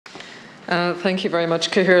Thank you very much,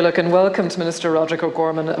 Cathaoirleach, and welcome to Minister Roderick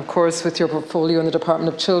O'Gorman, of course, with your portfolio in the Department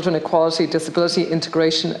of Children, Equality, Disability,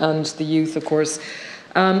 Integration and the Youth, of course.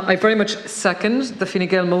 I very much second the Fine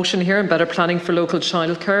Gael motion here on better planning for local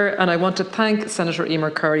childcare, and I want to thank Senator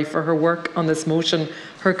Emer Curry for her work on this motion,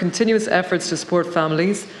 her continuous efforts to support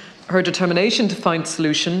families, her determination to find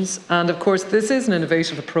solutions, and of course this is an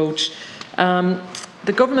innovative approach.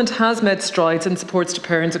 The government has made strides in supports to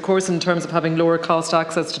parents, of course, in terms of having lower cost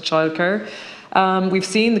access to childcare. We've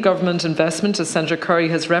seen the government investment, as Senator Curry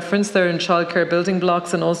has referenced there, in childcare building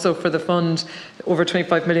blocks, and also for the fund over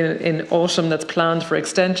 25 million in autumn that's planned for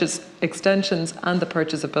extensions and the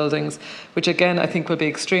purchase of buildings, which again I think will be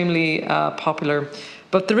extremely popular.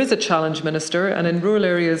 But there is a challenge, Minister, and in rural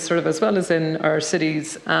areas sort of as well as in our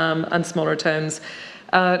cities and smaller towns.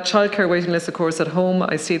 Childcare waiting lists, of course, at home,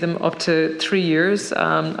 I see them up to 3 years.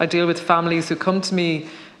 I deal with families who come to me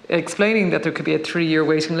explaining that there could be a 3-year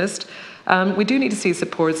waiting list. We do need to see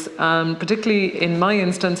supports, particularly in my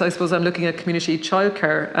instance, I suppose I'm looking at community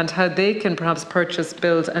childcare and how they can perhaps purchase,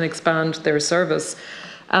 build and expand their service.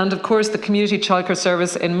 And of course, the community childcare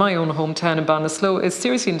service in my own hometown in Ballinasloe is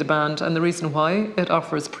seriously in demand, and the reason why, it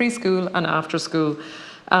offers preschool and after school.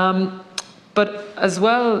 But as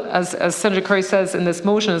well as Senator Curry says in this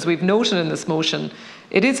motion, as we've noted in this motion,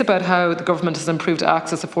 it is about how the government has improved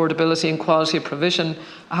access, affordability and quality of provision.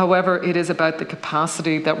 However, it is about the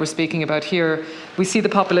capacity that we're speaking about here. We see the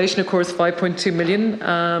population, of course, 5.2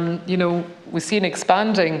 million. We see an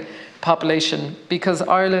expanding population because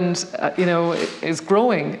Ireland, is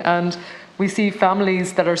growing, and we see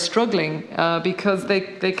families that are struggling because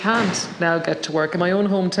they can't now get to work. In my own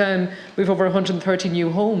hometown, we have over 130 new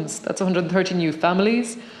homes. That's 130 new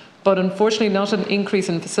families, but unfortunately not an increase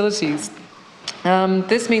in facilities.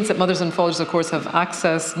 This means that mothers and fathers, of course,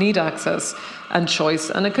 need access and choice.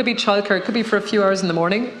 And it could be childcare. It could be for a few hours in the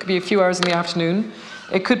morning. It could be a few hours in the afternoon.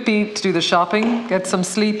 It could be to do the shopping, get some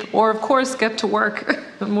sleep, or of course, get to work.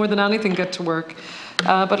 More than anything, get to work.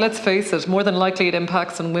 But let's face it, more than likely it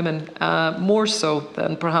impacts on women, more so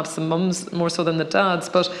than perhaps the mums, more so than the dads.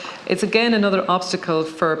 But it's again another obstacle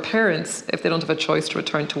for parents if they don't have a choice to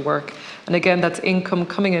return to work. And again, that's income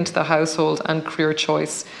coming into the household and career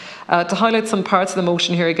choice. To highlight some parts of the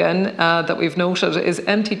motion here again that we've noted is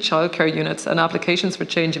empty childcare units and applications for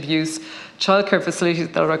change of use, childcare facilities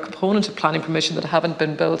that are a component of planning permission that haven't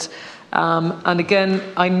been built. And again,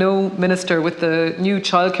 I know, Minister, with the new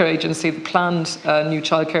childcare agency, the planned new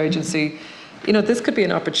childcare agency, this could be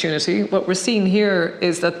an opportunity. What we're seeing here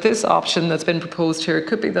is that this option that's been proposed here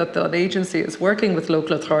could be that the agency is working with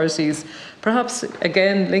local authorities, perhaps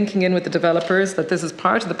again linking in with the developers, that this is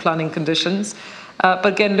part of the planning conditions. But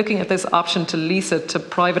again, looking at this option to lease it to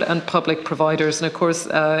private and public providers, and of course,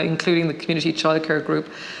 including the community childcare group,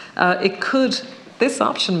 this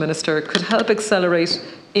option, Minister, could help accelerate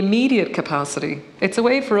immediate capacity. It's a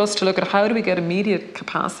way for us to look at how do we get immediate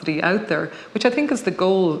capacity out there, which I think is the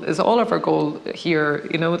goal, is all of our goal here.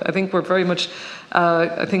 I think we're very much,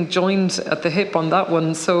 joined at the hip on that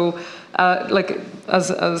one. So,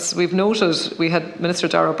 as we've noted, we had Minister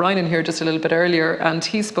Darragh O'Brien in here just a little bit earlier, and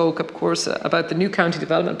he spoke, of course, about the new county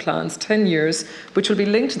development plans, 10 years, which will be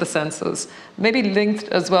linked to the census, maybe linked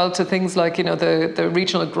as well to things like, the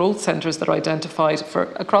regional growth centres that are identified for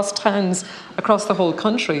across towns, across the whole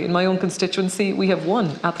country. In my own constituency, we have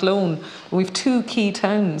one, Athlone, and we have 2 key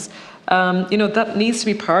towns. That needs to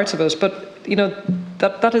be part of it, but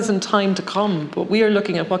that is in time to come. But we are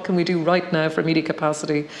looking at what can we do right now for immediate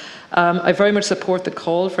capacity. I very much support the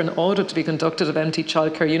call for an audit to be conducted of empty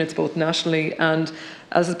childcare units, both nationally and,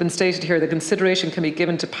 as has been stated here, the consideration can be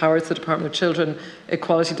given to powers the Department of Children,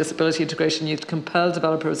 Equality, Disability, Integration and Youth to compel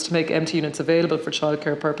developers to make empty units available for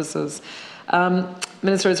childcare purposes.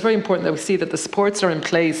 Minister, it's very important that we see that the supports are in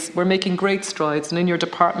place. We're making great strides, and in your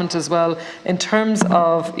department as well, in terms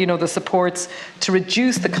of the supports to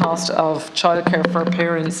reduce the cost of childcare for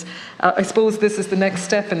parents. I suppose this is the next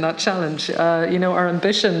step in that challenge. Our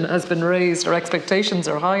ambition has been raised, our expectations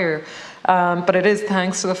are higher, but it is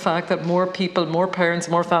thanks to the fact that more people, more parents,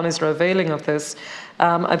 more families are availing of this.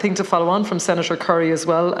 I think to follow on from Senator Curry as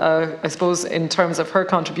well, I suppose in terms of her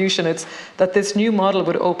contribution, it's that this new model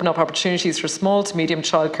would open up opportunities for small to medium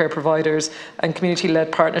childcare providers and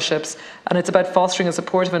community-led partnerships, and it's about fostering a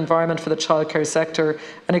supportive environment for the childcare sector,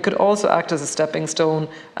 and it could also act as a stepping stone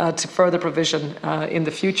to further provision in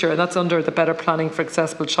the future, and that's under the Better Planning for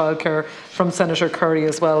Accessible Childcare from Senator Curry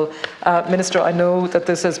as well. Minister, I know that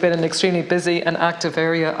this has been an extremely busy and active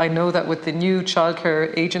area. I know that with the new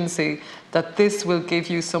childcare agency, that this will give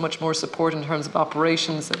you so much more support in terms of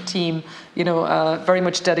operations, a team, you know, very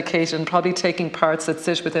much dedicated and probably taking parts that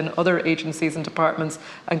sit within other agencies and departments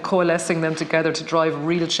and coalescing them together to drive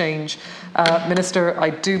real change. Minister, I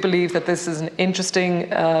do believe that this is an interesting,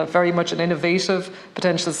 very much an innovative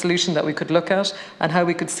potential solution that we could look at, and how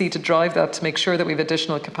we could see to drive that to make sure that we have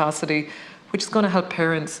additional capacity, which is going to help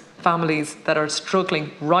parents, families that are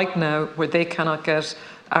struggling right now where they cannot get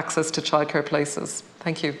access to childcare places.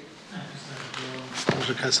 Thank you.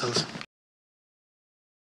 Senator Kessels.